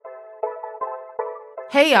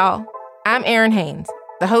Hey, y'all. I'm Erin Haynes,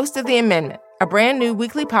 the host of The Amendment, a brand new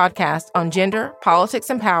weekly podcast on gender, politics,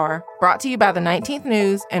 and power, brought to you by the 19th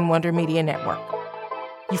News and Wonder Media Network.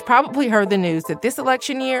 You've probably heard the news that this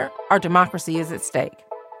election year, our democracy is at stake.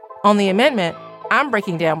 On The Amendment, I'm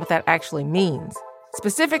breaking down what that actually means,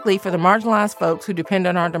 specifically for the marginalized folks who depend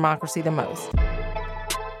on our democracy the most.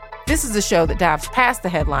 This is a show that dives past the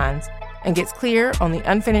headlines and gets clear on the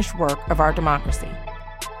unfinished work of our democracy.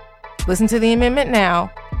 Listen to The Amendment now,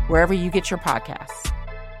 wherever you get your podcasts.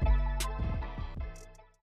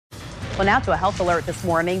 Well, now to a health alert this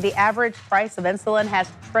morning. The average price of insulin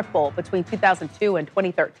has tripled between 2002 and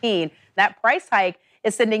 2013. That price hike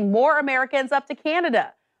is sending more Americans up to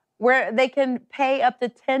Canada, where they can pay up to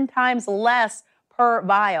 10 times less per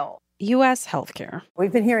vial. U.S. healthcare.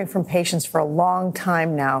 We've been hearing from patients for a long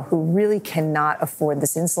time now who really cannot afford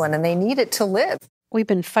this insulin, and they need it to live. We've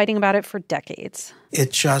been fighting about it for decades.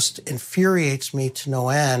 It just infuriates me to no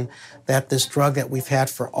end that this drug that we've had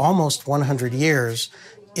for almost 100 years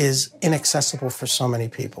is inaccessible for so many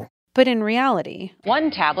people. But in reality, one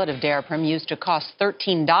tablet of Daraprim used to cost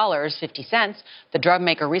 $13.50. The drug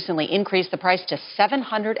maker recently increased the price to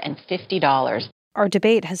 $750. Our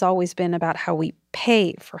debate has always been about how we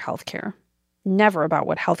pay for healthcare, never about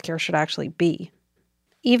what healthcare should actually be.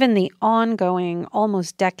 Even the ongoing,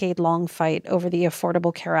 almost decade-long fight over the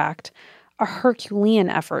Affordable Care Act, a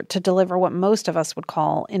Herculean effort to deliver what most of us would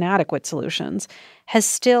call inadequate solutions, has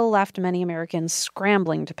still left many Americans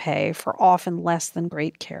scrambling to pay for often less than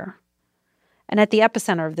great care. And at the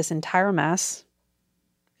epicenter of this entire mess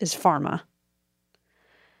is pharma.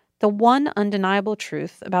 The one undeniable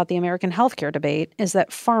truth about the American healthcare debate is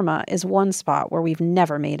that pharma is one spot where we've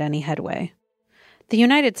never made any headway. The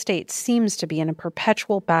United States seems to be in a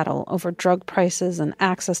perpetual battle over drug prices and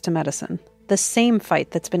access to medicine, the same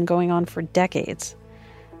fight that's been going on for decades.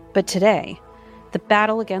 But today, the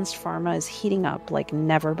battle against pharma is heating up like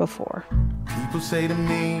never before. People say to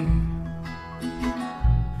me,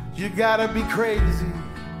 you gotta be crazy.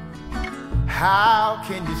 How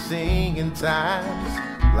can you sing in times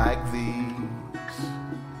like these?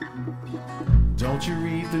 Don't you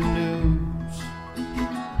read the news?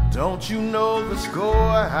 Don't you know the score?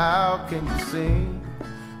 How can you sing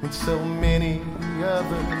when so many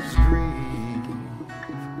others grieve?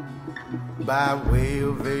 By way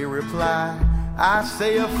of a reply, I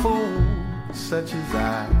say a fool such as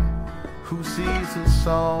I, who sees a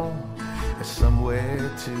song as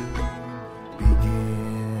somewhere to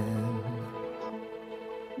begin.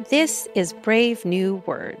 This is Brave New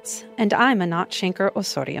Words, and I'm Anat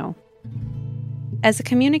Shanker-Osorio. As a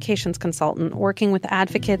communications consultant working with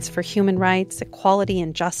advocates for human rights, equality,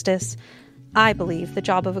 and justice, I believe the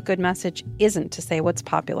job of a good message isn't to say what's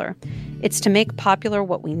popular. It's to make popular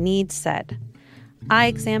what we need said. I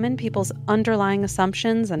examine people's underlying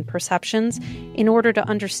assumptions and perceptions in order to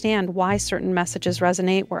understand why certain messages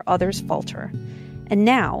resonate where others falter. And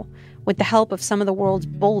now, with the help of some of the world's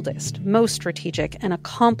boldest, most strategic, and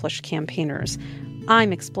accomplished campaigners,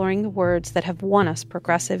 I'm exploring the words that have won us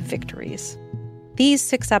progressive victories. These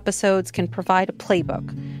 6 episodes can provide a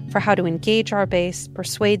playbook for how to engage our base,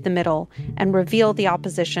 persuade the middle, and reveal the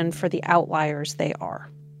opposition for the outliers they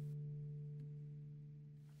are.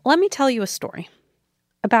 Let me tell you a story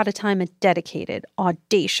about a time a dedicated,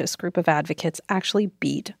 audacious group of advocates actually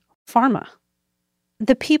beat pharma.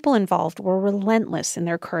 The people involved were relentless in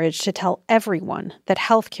their courage to tell everyone that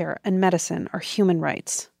healthcare and medicine are human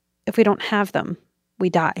rights. If we don't have them, we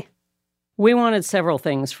die. We wanted several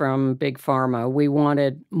things from Big Pharma. We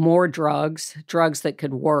wanted more drugs that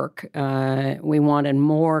could work. We wanted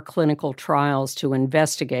more clinical trials to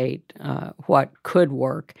investigate what could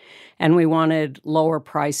work. And we wanted lower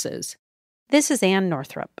prices. This is Ann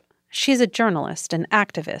Northrup. She's a journalist and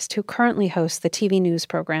activist who currently hosts the TV news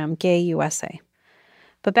program Gay USA.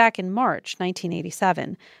 But back in March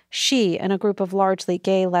 1987, she and a group of largely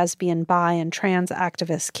gay, lesbian, bi, and trans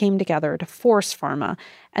activists came together to force pharma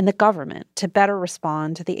and the government to better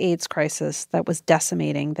respond to the AIDS crisis that was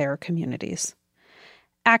decimating their communities.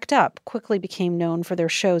 ACT UP quickly became known for their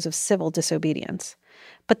shows of civil disobedience,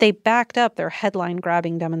 but they backed up their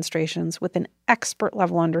headline-grabbing demonstrations with an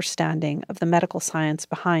expert-level understanding of the medical science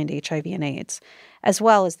behind HIV and AIDS, as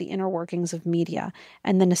well as the inner workings of media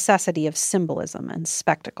and the necessity of symbolism and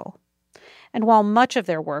spectacle. And while much of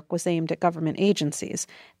their work was aimed at government agencies,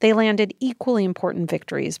 they landed equally important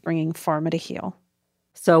victories bringing pharma to heel.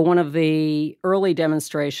 So one of the early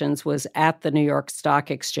demonstrations was at the New York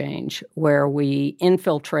Stock Exchange, where we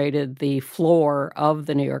infiltrated the floor of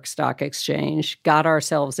the New York Stock Exchange, got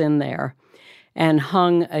ourselves in there, and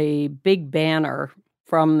hung a big banner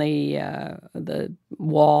from the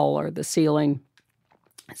wall or the ceiling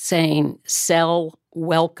saying, "Sell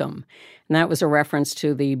Welcome." And that was a reference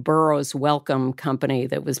to the Burroughs Wellcome company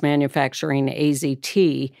that was manufacturing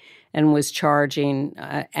AZT and was charging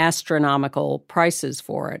astronomical prices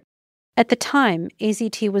for it. At the time,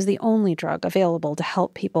 AZT was the only drug available to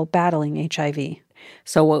help people battling HIV.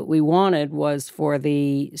 So what we wanted was for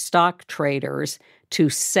the stock traders to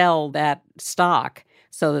sell that stock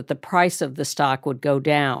so that the price of the stock would go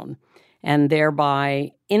down and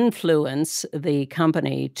thereby influence the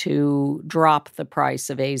company to drop the price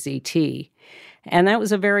of AZT. And that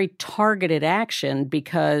was a very targeted action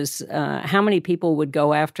because how many people would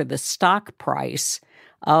go after the stock price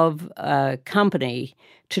of a company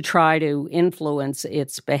to try to influence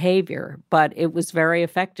its behavior? But it was very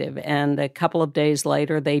effective. And a couple of days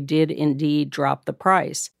later, they did indeed drop the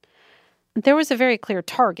price. There was a very clear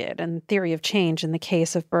target and theory of change in the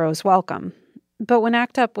case of Burroughs Wellcome. But when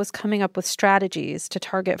ACT UP was coming up with strategies to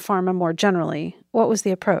target pharma more generally, what was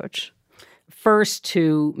the approach? First,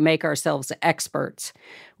 to make ourselves experts.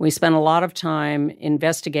 We spent a lot of time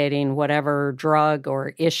investigating whatever drug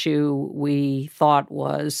or issue we thought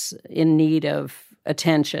was in need of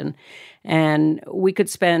attention. And we could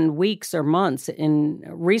spend weeks or months in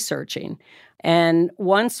researching. And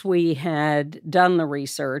once we had done the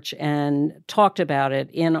research and talked about it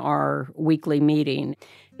in our weekly meeting,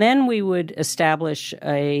 then we would establish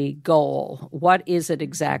a goal. What is it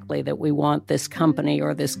exactly that we want this company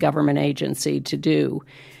or this government agency to do?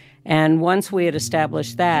 And once we had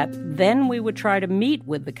established that, then we would try to meet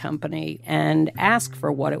with the company and ask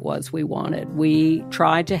for what it was we wanted. We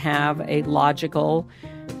tried to have a logical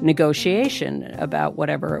negotiation about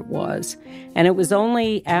whatever it was. And it was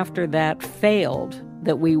only after that failed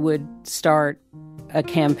that we would start a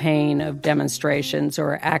campaign of demonstrations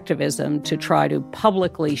or activism to try to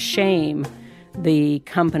publicly shame the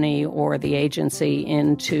company or the agency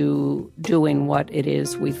into doing what it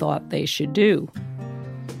is we thought they should do.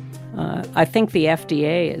 I think the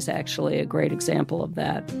FDA is actually a great example of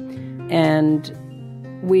that. And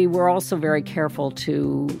we were also very careful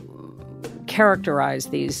to characterize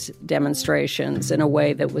these demonstrations in a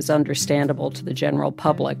way that was understandable to the general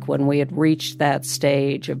public when we had reached that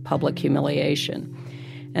stage of public humiliation.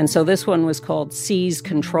 And so this one was called Seize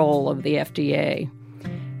Control of the FDA.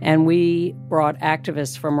 And we brought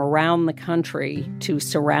activists from around the country to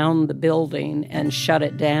surround the building and shut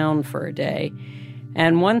it down for a day.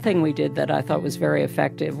 And one thing we did that I thought was very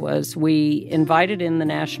effective was we invited in the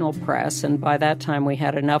national press, and by that time we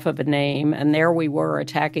had enough of a name, and there we were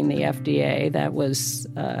attacking the FDA. That was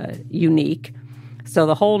unique. So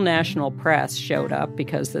the whole national press showed up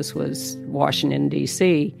because this was Washington,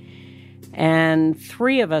 D.C., and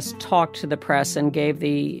three of us talked to the press and gave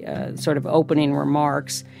the sort of opening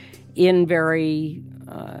remarks in very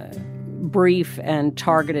brief and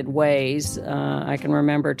targeted ways. I can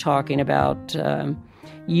remember talking about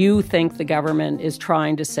you think the government is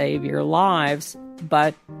trying to save your lives,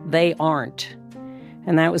 but they aren't.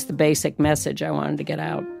 And that was the basic message I wanted to get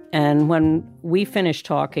out. And when we finished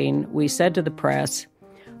talking, we said to the press,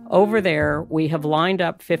 over there, we have lined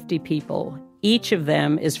up 50 people. Each of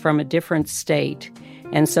them is from a different state.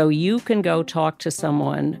 And so you can go talk to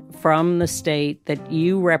someone from the state that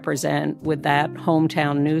you represent with that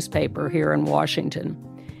hometown newspaper here in Washington.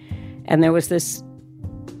 And there was this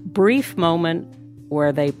brief moment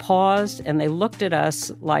where they paused and they looked at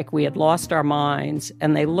us like we had lost our minds,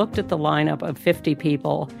 and they looked at the lineup of 50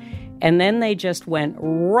 people, and then they just went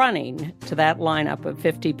running to that lineup of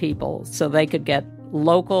 50 people so they could get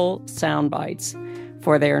local sound bites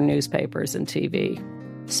for their newspapers and TV.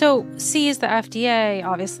 So, seize the FDA,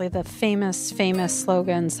 obviously the famous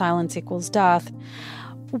slogan, silence equals death.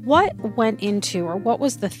 What went into, or what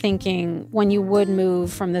was the thinking when you would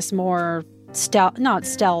move from this more not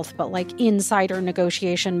stealth, but like insider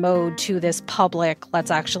negotiation mode to this public,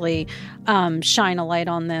 let's actually shine a light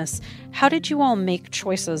on this? How did you all make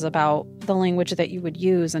choices about the language that you would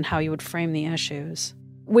use and how you would frame the issues?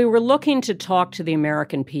 We were looking to talk to the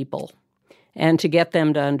American people and to get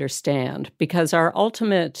them to understand, because our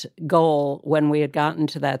ultimate goal when we had gotten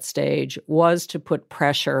to that stage was to put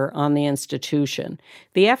pressure on the institution.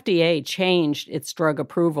 The FDA changed its drug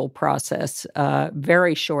approval process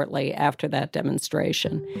very shortly after that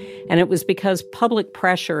demonstration, and it was because public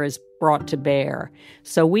pressure is brought to bear.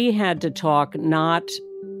 So we had to talk not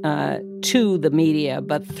to the media,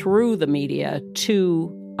 but through the media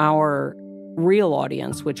to our real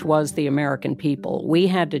audience, which was the American people. We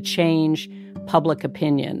had to change public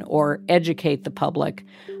opinion or educate the public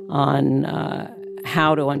on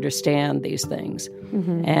how to understand these things.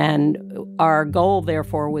 Mm-hmm. And our goal,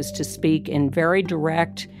 therefore, was to speak in very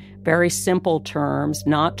direct, very simple terms,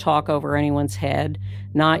 not talk over anyone's head,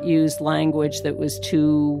 not use language that was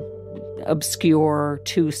too obscure,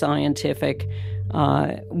 too scientific.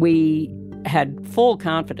 We had full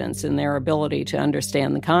confidence in their ability to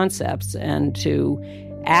understand the concepts and to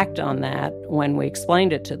act on that when we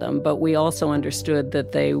explained it to them. But we also understood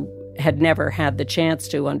that they had never had the chance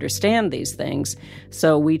to understand these things,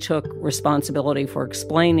 so we took responsibility for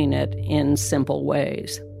explaining it in simple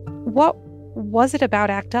ways. What was it about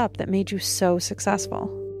ACT UP that made you so successful?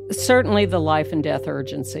 Certainly the life and death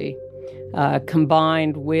urgency,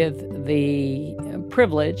 combined with the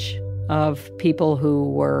privilege of people who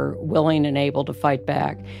were willing and able to fight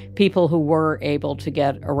back, people who were able to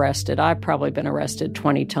get arrested. I've probably been arrested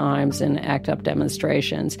 20 times in ACT UP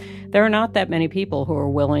demonstrations. There are not that many people who are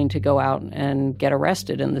willing to go out and get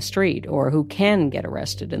arrested in the street or who can get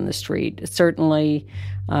arrested in the street. Certainly,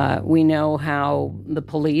 we know how the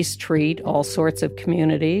police treat all sorts of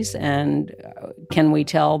communities, and can we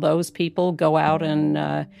tell those people, go out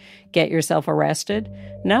and get yourself arrested?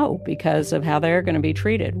 No, because of how they're going to be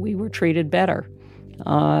treated. We were treated better.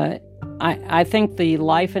 I think the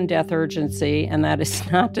life and death urgency, and that is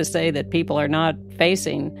not to say that people are not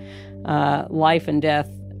facing life and death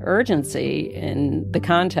urgency in the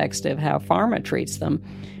context of how pharma treats them,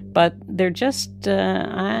 but they're just,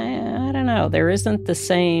 I don't know, there isn't the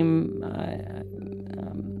same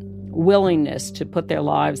willingness to put their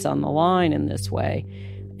lives on the line in this way.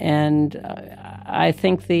 And I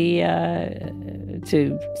think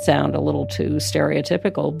to sound a little too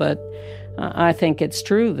stereotypical, but I think it's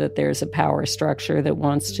true that there's a power structure that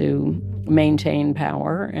wants to maintain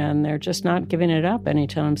power, and they're just not giving it up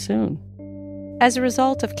anytime soon. As a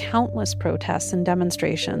result of countless protests and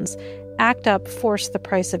demonstrations, ACT UP forced the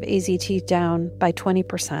price of AZT down by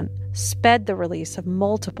 20%, sped the release of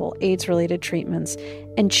multiple AIDS-related treatments,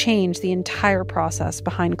 and changed the entire process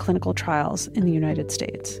behind clinical trials in the United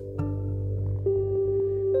States.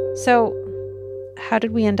 So, how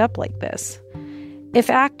did we end up like this? If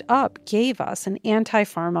ACT UP gave us an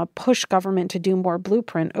anti-pharma push government to do more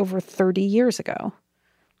blueprint over 30 years ago,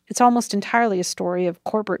 it's almost entirely a story of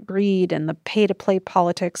corporate greed and the pay-to-play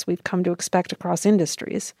politics we've come to expect across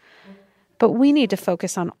industries. But we need to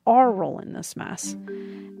focus on our role in this mess.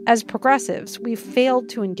 As progressives, we've failed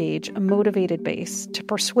to engage a motivated base to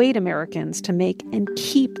persuade Americans to make and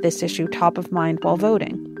keep this issue top of mind while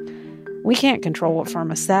voting. We can't control what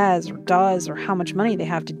pharma says or does or how much money they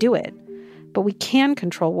have to do it, but we can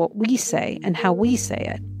control what we say and how we say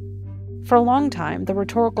it. For a long time, the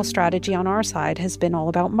rhetorical strategy on our side has been all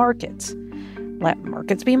about markets. Let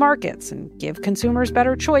markets be markets and give consumers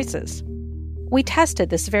better choices. We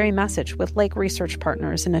tested this very message with Lake Research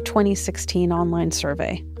Partners in a 2016 online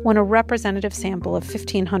survey, when a representative sample of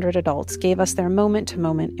 1,500 adults gave us their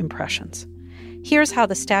moment-to-moment impressions. Here's how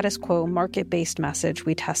the status quo market-based message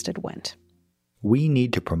we tested went. We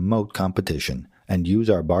need to promote competition and use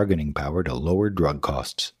our bargaining power to lower drug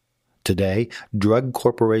costs. Today, drug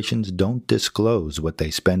corporations don't disclose what they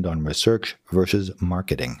spend on research versus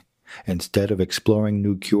marketing. Instead of exploring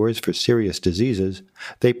new cures for serious diseases,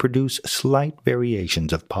 they produce slight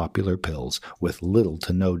variations of popular pills with little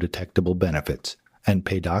to no detectable benefits and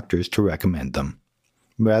pay doctors to recommend them.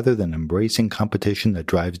 Rather than embracing competition that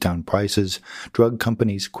drives down prices, drug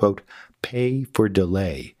companies, quote, pay for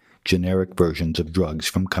delay generic versions of drugs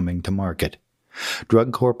from coming to market.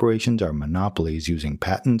 Drug corporations are monopolies using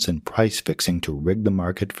patents and price fixing to rig the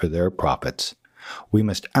market for their profits. We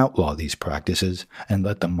must outlaw these practices and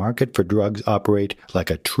let the market for drugs operate like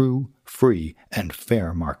a true, free, and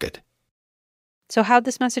fair market. So how'd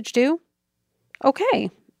this message do? Okay,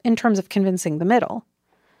 in terms of convincing the middle.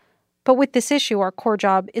 But with this issue, our core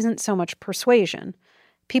job isn't so much persuasion.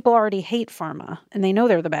 People already hate pharma, and they know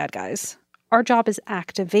they're the bad guys. Our job is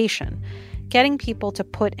activation, getting people to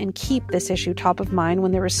put and keep this issue top of mind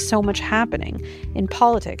when there is so much happening in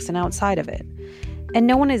politics and outside of it. And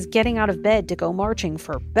no one is getting out of bed to go marching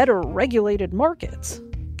for better regulated markets.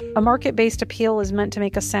 A market-based appeal is meant to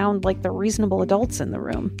make us sound like the reasonable adults in the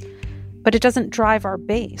room. But it doesn't drive our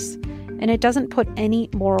base, and it doesn't put any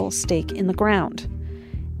moral stake in the ground.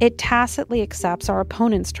 It tacitly accepts our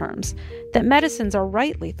opponents' terms, that medicines are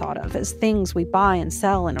rightly thought of as things we buy and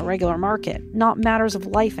sell in a regular market, not matters of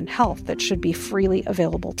life and health that should be freely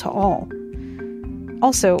available to all.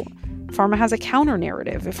 Also, pharma has a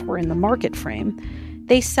counter-narrative if we're in the market frame.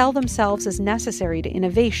 They sell themselves as necessary to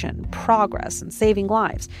innovation, progress, and saving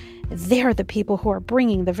lives. They're the people who are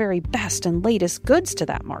bringing the very best and latest goods to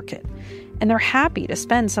that market. And they're happy to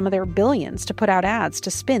spend some of their billions to put out ads to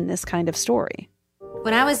spin this kind of story.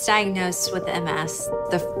 When I was diagnosed with MS,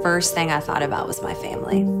 the first thing I thought about was my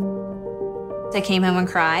family. I came home and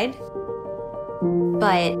cried.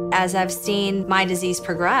 But as I've seen my disease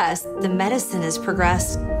progress, the medicine has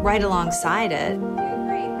progressed right alongside it.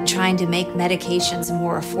 Trying to make medications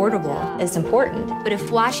more affordable is important. But if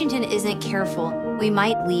Washington isn't careful, we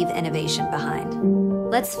might leave innovation behind.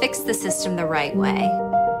 Let's fix the system the right way.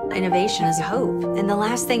 Innovation is hope, and the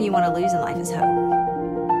last thing you want to lose in life is hope.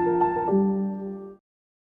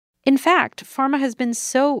 In fact, pharma has been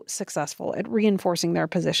so successful at reinforcing their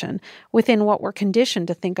position within what we're conditioned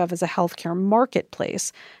to think of as a healthcare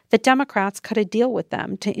marketplace that Democrats cut a deal with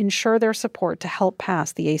them to ensure their support to help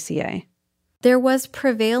pass the ACA. There was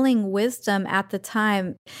prevailing wisdom at the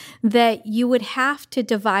time that you would have to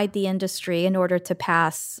divide the industry in order to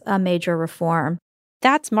pass a major reform.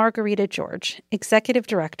 That's Margarita George, Executive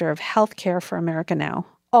Director of Healthcare for America Now,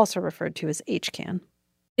 also referred to as HCAN.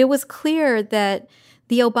 It was clear that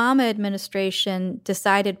the Obama administration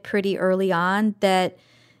decided pretty early on that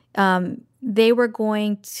they were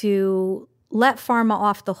going to let pharma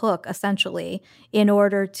off the hook, essentially, in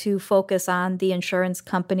order to focus on the insurance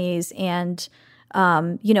companies and,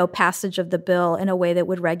 passage of the bill in a way that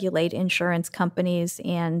would regulate insurance companies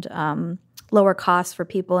and lower costs for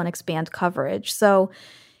people and expand coverage. So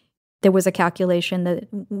there was a calculation that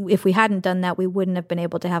if we hadn't done that, we wouldn't have been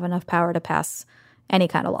able to have enough power to pass any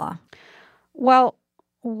kind of law. Well,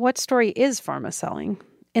 what story is pharma selling?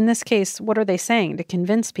 In this case, what are they saying to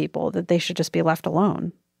convince people that they should just be left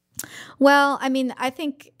alone? Well, I mean, I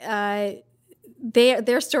think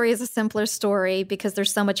their story is a simpler story because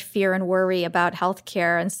there's so much fear and worry about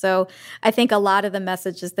healthcare. And so I think a lot of the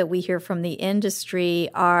messages that we hear from the industry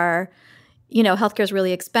are, healthcare is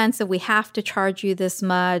really expensive. We have to charge you this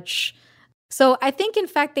much. So I think, in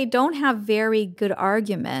fact, they don't have very good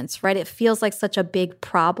arguments, right? It feels like such a big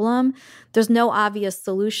problem. There's no obvious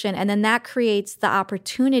solution. And then that creates the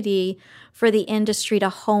opportunity for the industry to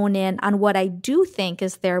hone in on what I do think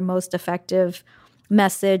is their most effective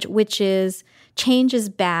message, which is change is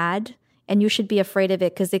bad and you should be afraid of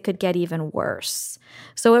it because it could get even worse.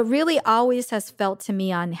 So it really always has felt to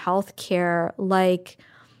me on healthcare like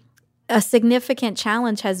a significant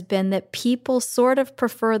challenge has been that people sort of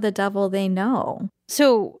prefer the devil they know.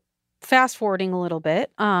 So fast forwarding a little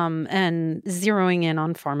bit and zeroing in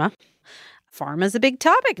on pharma. Pharma is a big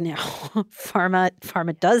topic now.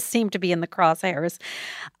 Pharma does seem to be in the crosshairs.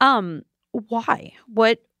 Why?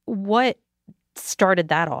 What started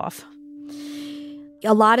that off?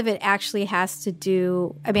 A lot of it actually has to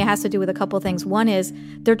do with a couple of things. One is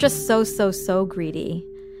they're just so greedy.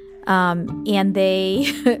 And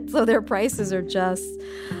so their prices are just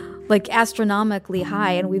like astronomically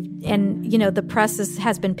high, and the press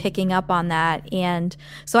has been picking up on that, and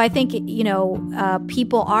so I think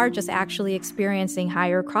people are just actually experiencing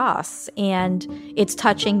higher costs, and it's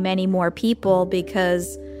touching many more people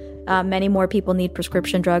because many more people need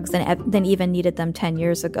prescription drugs than even needed them 10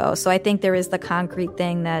 years ago. So I think there is the concrete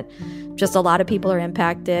thing that just a lot of people are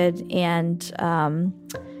impacted, and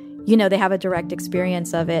they have a direct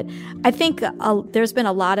experience of it. I think there's been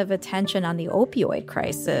a lot of attention on the opioid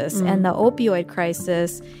crisis, and the opioid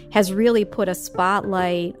crisis has really put a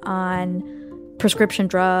spotlight on prescription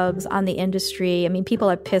drugs, on the industry. I mean, people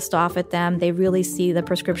are pissed off at them. They really see the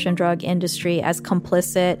prescription drug industry as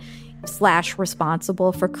complicit /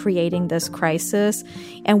 responsible for creating this crisis.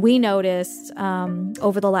 And we noticed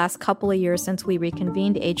over the last couple of years since we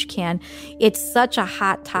reconvened HCAN, it's such a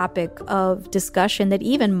hot topic of discussion that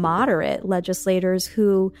even moderate legislators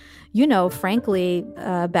who, frankly,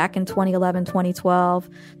 back in 2011, 2012,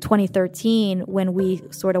 2013, when we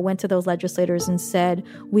sort of went to those legislators and said,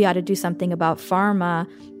 we ought to do something about pharma,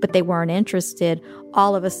 but they weren't interested,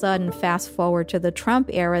 all of a sudden, fast forward to the Trump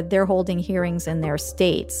era, they're holding hearings in their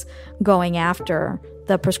states going after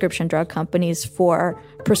the prescription drug companies for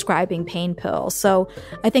prescribing pain pills. So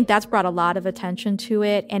I think that's brought a lot of attention to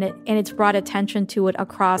it, and it's brought attention to it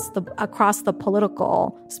across the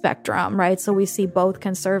political spectrum, right? So we see both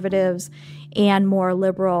conservatives and more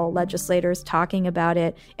liberal legislators talking about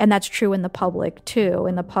it, and that's true in the public too.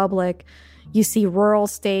 In the public, you see rural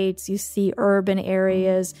states, you see urban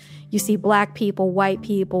areas, you see Black people, white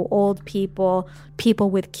people, old people, people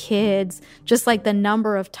with kids, just like the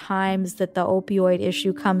number of times that the opioid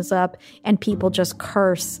issue comes up and people just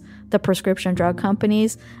curse the prescription drug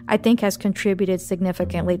companies, I think has contributed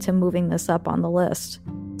significantly to moving this up on the list.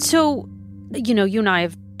 So, you and I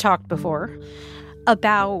have talked before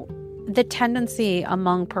about the tendency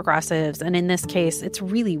among progressives, and in this case, it's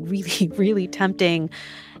really, really, really tempting.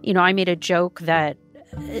 I made a joke that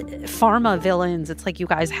pharma villains, it's like you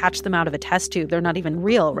guys hatch them out of a test tube. They're not even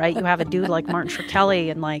real, right? You have a dude like Martin Shkreli,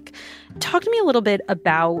 and talk to me a little bit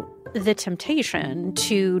about the temptation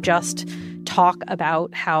to just talk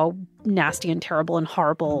about how nasty and terrible and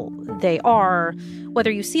horrible they are.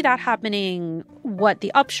 Whether you see that happening, what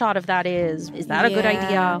the upshot of that is that a good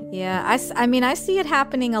idea? Yeah, I mean, I see it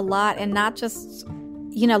happening a lot, and not just,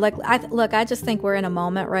 I just think we're in a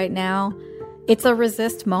moment right now. It's a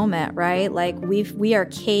resist moment, right? Like we are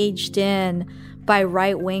caged in by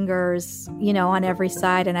right-wingers, on every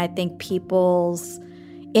side, and I think people's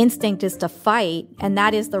instinct is to fight, and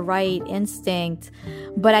that is the right instinct.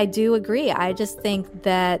 But I do agree. I just think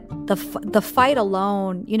that the fight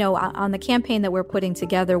alone, on the campaign that we're putting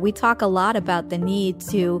together, we talk a lot about the need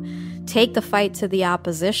to take the fight to the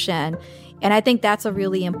opposition. And I think that's a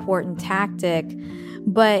really important tactic.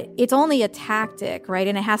 But it's only a tactic, right?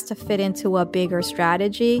 And it has to fit into a bigger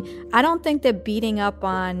strategy. I don't think that beating up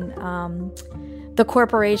on the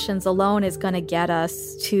corporations alone is going to get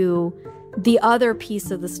us to the other piece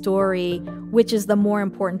of the story, which is the more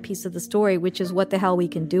important piece of the story, which is what the hell we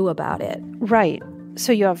can do about it. Right.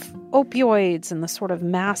 So you have opioids and the sort of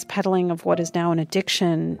mass peddling of what is now an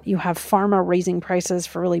addiction. You have pharma raising prices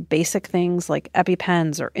for really basic things like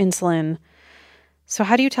EpiPens or insulin. So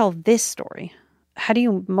how do you tell this story? How do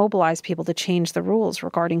you mobilize people to change the rules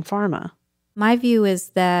regarding pharma? My view is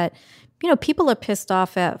that, people are pissed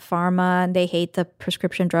off at pharma and they hate the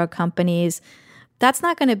prescription drug companies. That's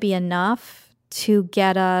not going to be enough to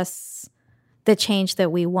get us the change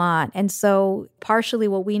that we want. And so partially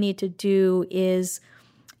what we need to do is,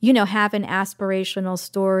 have an aspirational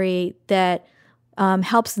story that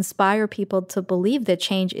helps inspire people to believe that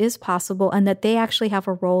change is possible and that they actually have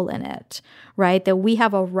a role in it, right? That we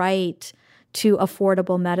have a right to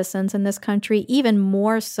affordable medicines in this country, even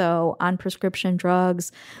more so on prescription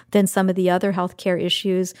drugs than some of the other healthcare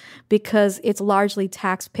issues, because it's largely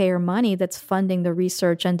taxpayer money that's funding the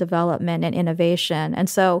research and development and innovation. And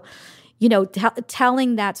so,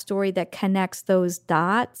 telling that story that connects those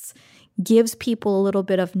dots gives people a little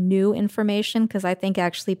bit of new information, because I think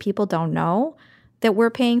actually people don't know that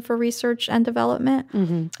we're paying for research and development,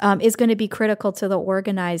 is going to be critical to the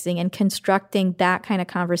organizing and constructing that kind of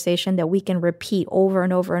conversation that we can repeat over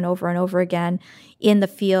and over and over and over again in the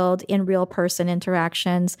field, in real person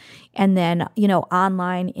interactions, and then,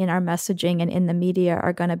 online in our messaging and in the media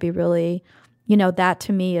are going to be really, that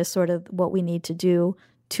to me is sort of what we need to do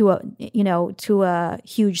to a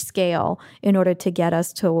huge scale in order to get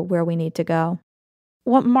us to where we need to go.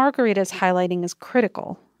 What Margarita is highlighting is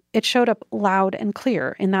critical. It showed up loud and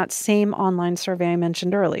clear in that same online survey I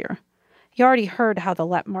mentioned earlier. You already heard how the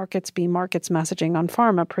let markets be markets messaging on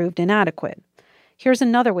pharma proved inadequate. Here's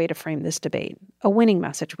another way to frame this debate, a winning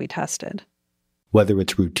message we tested. Whether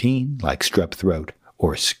it's routine, like strep throat,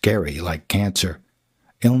 or scary, like cancer,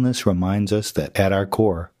 illness reminds us that at our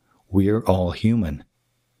core, we're all human.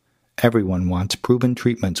 Everyone wants proven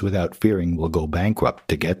treatments without fearing we'll go bankrupt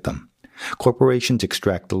to get them. Corporations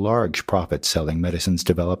extract large profits selling medicines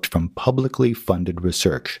developed from publicly funded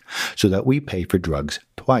research so that we pay for drugs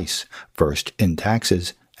twice, first in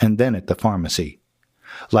taxes and then at the pharmacy.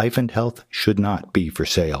 Life and health should not be for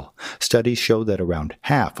sale. Studies show that around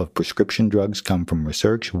half of prescription drugs come from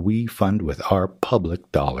research we fund with our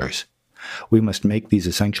public dollars. We must make these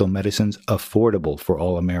essential medicines affordable for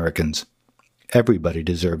all Americans. Everybody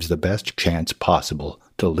deserves the best chance possible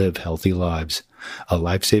to live healthy lives. A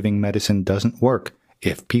life-saving medicine doesn't work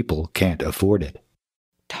if people can't afford it.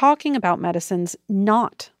 Talking about medicines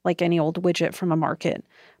not like any old widget from a market,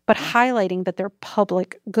 but highlighting that they're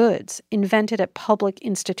public goods, invented at public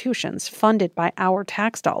institutions, funded by our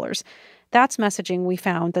tax dollars. That's messaging we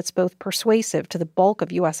found that's both persuasive to the bulk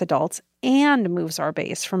of U.S. adults and moves our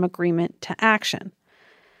base from agreement to action.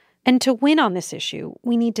 And to win on this issue,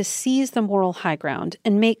 we need to seize the moral high ground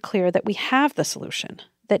and make clear that we have the solution,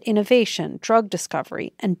 that innovation, drug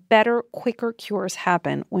discovery, and better, quicker cures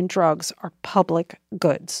happen when drugs are public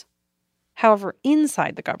goods. However,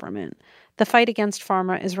 inside the government, the fight against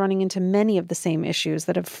pharma is running into many of the same issues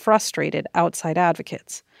that have frustrated outside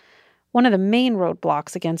advocates. One of the main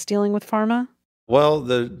roadblocks against dealing with pharma? Well,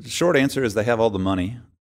 the short answer is they have all the money.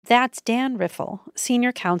 That's Dan Riffle,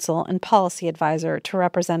 Senior Counsel and Policy Advisor to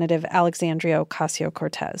Representative Alexandria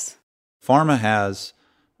Ocasio-Cortez. Pharma has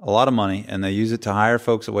a lot of money, and they use it to hire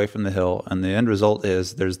folks away from the Hill, and the end result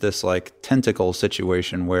is there's this tentacle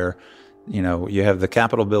situation where, you have the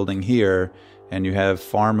Capitol building here, and you have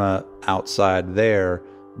pharma outside there,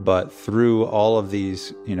 but through all of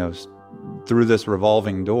these, through this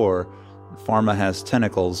revolving door, pharma has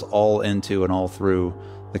tentacles all into and all through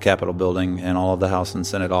the Capitol building and all of the House and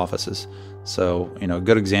Senate offices. So, a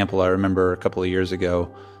good example, I remember a couple of years ago,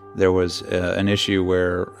 there was an issue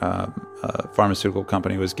where a pharmaceutical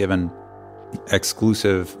company was given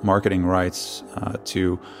exclusive marketing rights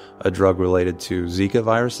to a drug related to Zika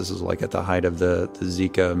virus. This is like at the height of the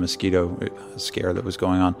Zika mosquito scare that was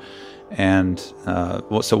going on. And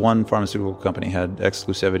so one pharmaceutical company had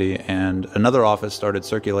exclusivity, and another office started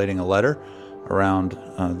circulating a letter around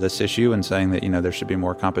this issue and saying that, there should be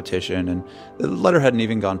more competition. And the letter hadn't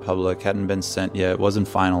even gone public, hadn't been sent yet, wasn't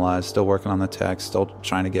finalized, still working on the text, still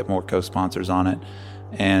trying to get more co-sponsors on it.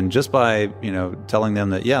 And just by, telling them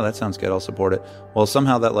that, yeah, that sounds good, I'll support it. Well,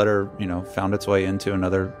 somehow that letter, found its way into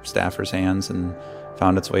another staffer's hands and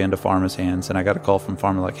found its way into pharma's hands. And I got a call from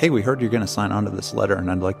pharma like, hey, we heard you're going to sign on to this letter,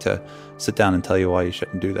 and I'd like to sit down and tell you why you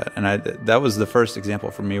shouldn't do that. And that was the first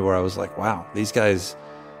example for me where I was like, wow, these guys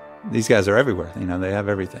are everywhere. They have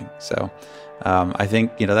everything. So I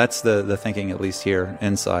think, that's the thinking, at least here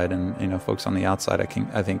inside, and, folks on the outside.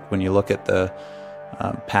 I think when you look at the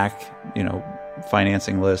PAC,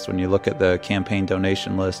 financing list, when you look at the campaign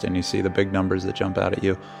donation list and you see the big numbers that jump out at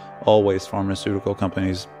you, always pharmaceutical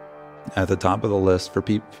companies at the top of the list,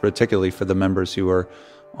 particularly for the members who are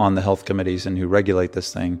on the health committees and who regulate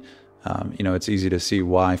this thing. It's easy to see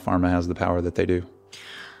why pharma has the power that they do.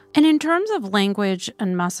 And in terms of language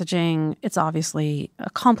and messaging, it's obviously a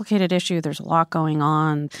complicated issue. There's a lot going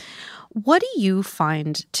on. What do you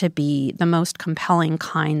find to be the most compelling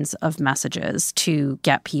kinds of messages to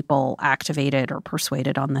get people activated or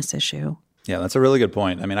persuaded on this issue? Yeah, that's a really good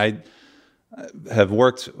point. I mean, I have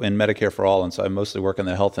worked in Medicare for All, and so I mostly work in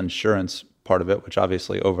the health insurance part of it, which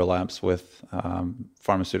obviously overlaps with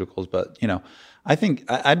pharmaceuticals. But, I think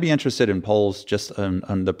I'd be interested in polls just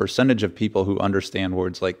on the percentage of people who understand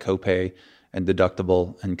words like copay and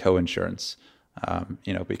deductible and coinsurance.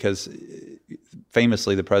 Because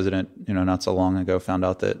famously the president, not so long ago found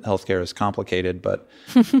out that healthcare is complicated, but,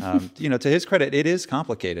 to his credit, it is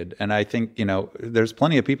complicated. And I think, there's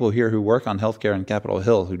plenty of people here who work on healthcare in Capitol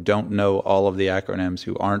Hill who don't know all of the acronyms,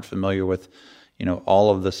 who aren't familiar with, all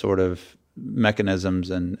of the sort of mechanisms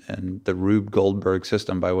and the Rube Goldberg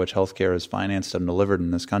system by which healthcare is financed and delivered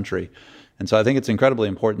in this country. And so I think it's incredibly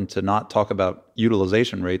important to not talk about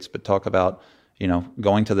utilization rates, but talk about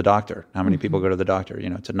going to the doctor, how many people go to the doctor,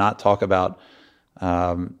 to not talk about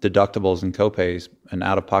deductibles and copays and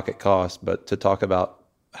out-of-pocket costs, but to talk about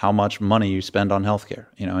how much money you spend on healthcare,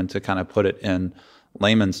 and to kind of put it in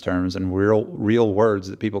layman's terms and real words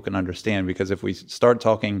that people can understand. Because if we start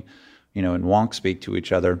talking, in wonk speak to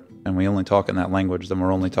each other, and we only talk in that language, then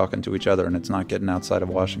we're only talking to each other, and it's not getting outside of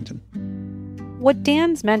Washington. What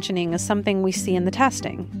Dan's mentioning is something we see in the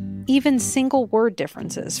testing. Even single word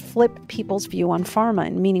differences flip people's view on pharma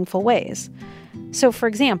in meaningful ways. So, for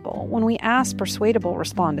example, when we asked persuadable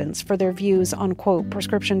respondents for their views on, quote,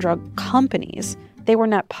 prescription drug companies, they were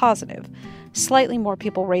net positive. Slightly more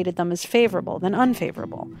people rated them as favorable than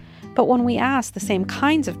unfavorable. But when we asked the same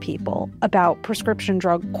kinds of people about prescription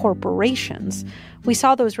drug corporations, we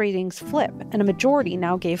saw those ratings flip, and a majority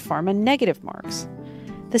now gave pharma negative marks.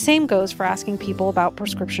 The same goes for asking people about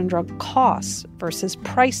prescription drug costs versus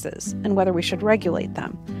prices and whether we should regulate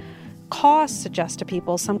them. Costs suggest to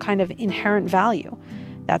people some kind of inherent value.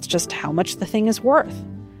 That's just how much the thing is worth.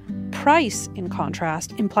 Price, in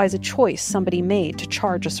contrast, implies a choice somebody made to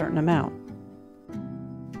charge a certain amount.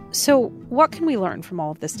 So, what can we learn from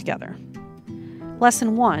all of this together?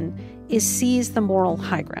 Lesson 1 is seize the moral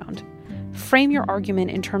high ground. Frame your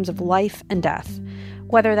argument in terms of life and death,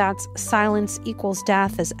 whether that's silence equals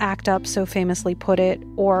death, as ACT UP so famously put it,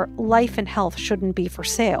 or life and health shouldn't be for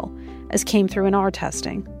sale, as came through in our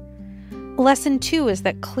testing. Lesson 2 is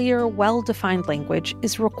that clear, well-defined language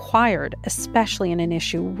is required, especially in an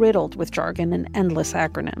issue riddled with jargon and endless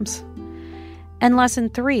acronyms. And lesson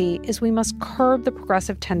 3 is we must curb the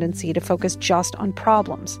progressive tendency to focus just on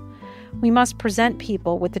problems. We must present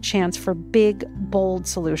people with the chance for big, bold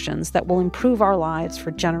solutions that will improve our lives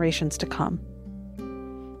for generations to come.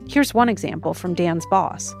 Here's one example from Dan's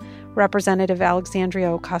boss, Representative Alexandria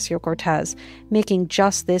Ocasio-Cortez, making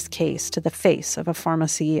just this case to the face of a pharma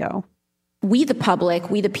CEO. We, the public,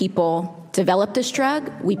 we, the people, developed this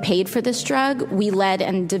drug. We paid for this drug. We led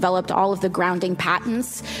and developed all of the grounding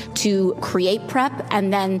patents to create PrEP,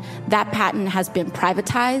 and then that patent has been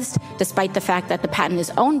privatized, despite the fact that the patent is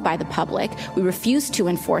owned by the public. We refuse to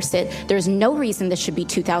enforce it. There's no reason this should be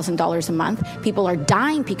 $2,000 a month. People are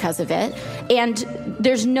dying because of it, and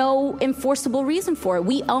there's no enforceable reason for it.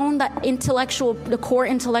 We own the core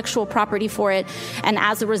intellectual property for it, and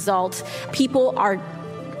as a result, people are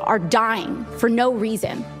dying for no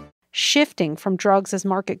reason. Shifting from drugs as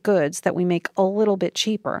market goods that we make a little bit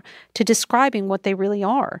cheaper to describing what they really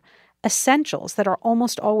are, essentials that are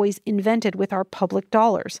almost always invented with our public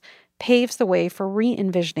dollars, paves the way for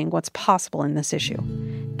re-envisioning what's possible in this issue.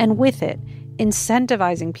 And with it,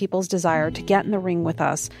 incentivizing people's desire to get in the ring with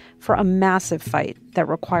us for a massive fight that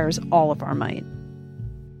requires all of our might.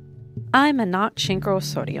 I'm Anat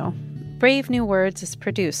Shinko-Osorio. Brave New Words is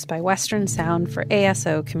produced by Western Sound for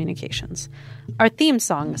ASO Communications. Our theme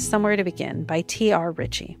song is Somewhere to Begin by T.R.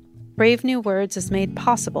 Ritchie. Brave New Words is made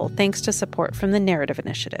possible thanks to support from the Narrative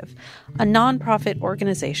Initiative, a nonprofit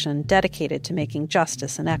organization dedicated to making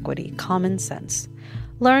justice and equity common sense.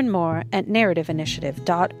 Learn more at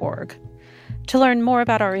narrativeinitiative.org. To learn more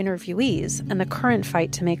about our interviewees and the current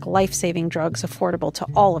fight to make life-saving drugs affordable to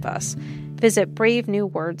all of us, visit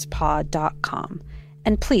bravenewwordspod.com.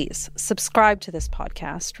 And please subscribe to this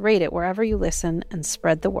podcast, rate it wherever you listen, and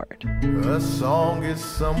spread the word. A song is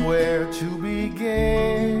somewhere to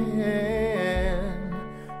begin,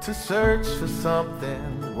 to search for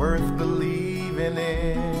something worth believing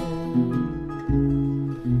in.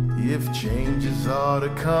 If changes are to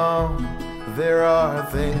come, there are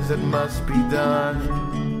things that must be done,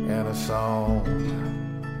 and a song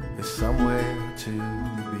is somewhere to